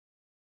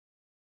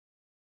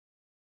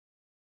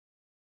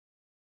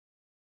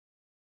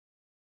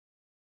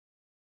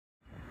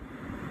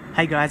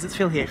Hey guys, it's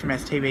Phil here from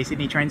STV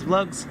Sydney Trains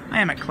Vlogs. I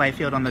am at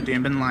Clayfield on the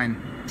Doomben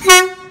line.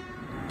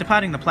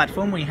 Departing the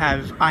platform we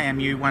have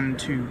IMU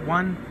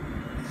 121,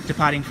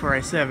 departing for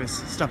a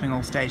service, stopping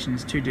all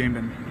stations to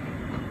Doomben.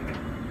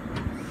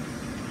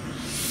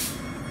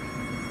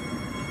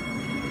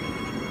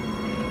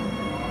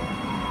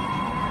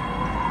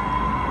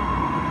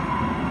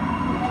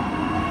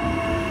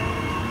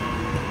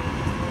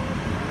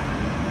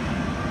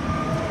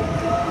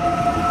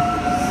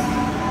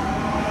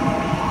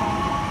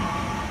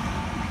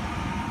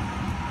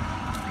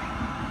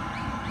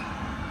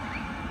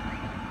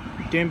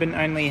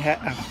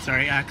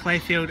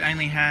 Clayfield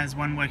only has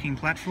one working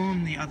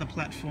platform. The other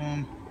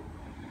platform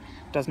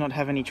does not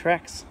have any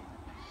tracks.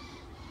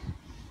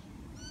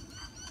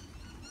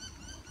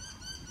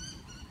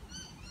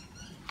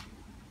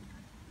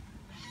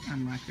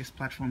 Unlike this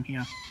platform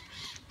here.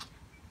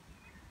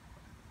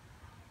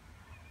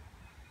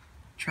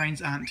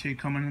 Trains aren't too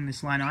common on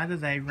this line either.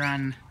 They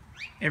run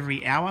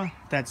every hour.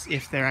 That's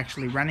if they're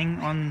actually running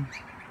on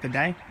the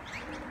day.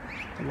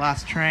 The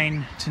last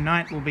train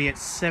tonight will be at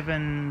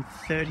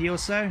 7:30 or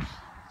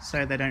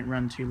so they don't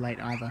run too late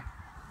either.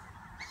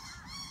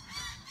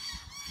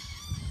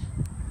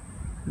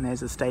 And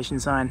there's a station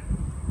sign.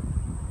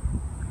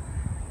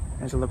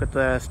 There's a look at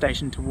the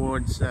station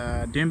towards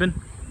Doomben,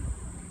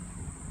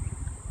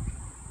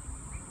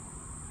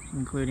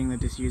 including the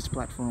disused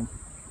platform.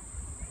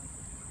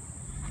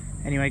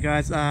 Anyway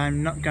guys,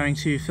 I'm not going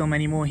to film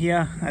any more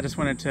here. I just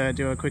wanted to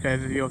do a quick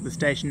overview of the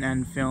station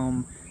and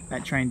film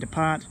that train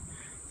depart.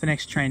 The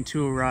next train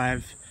to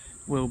arrive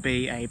will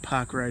be a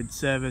Park Road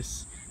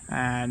service,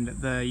 and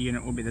the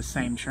unit will be the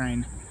same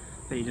train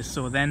that you just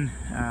saw then.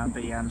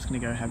 But yeah, I'm just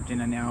going to go have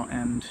dinner now,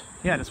 and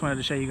yeah, I just wanted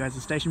to show you guys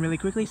the station really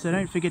quickly, so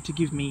don't forget to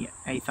give me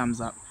a thumbs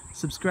up,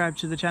 subscribe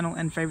to the channel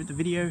and favourite the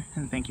video,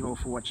 and thank you all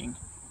for watching.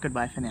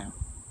 Goodbye for now.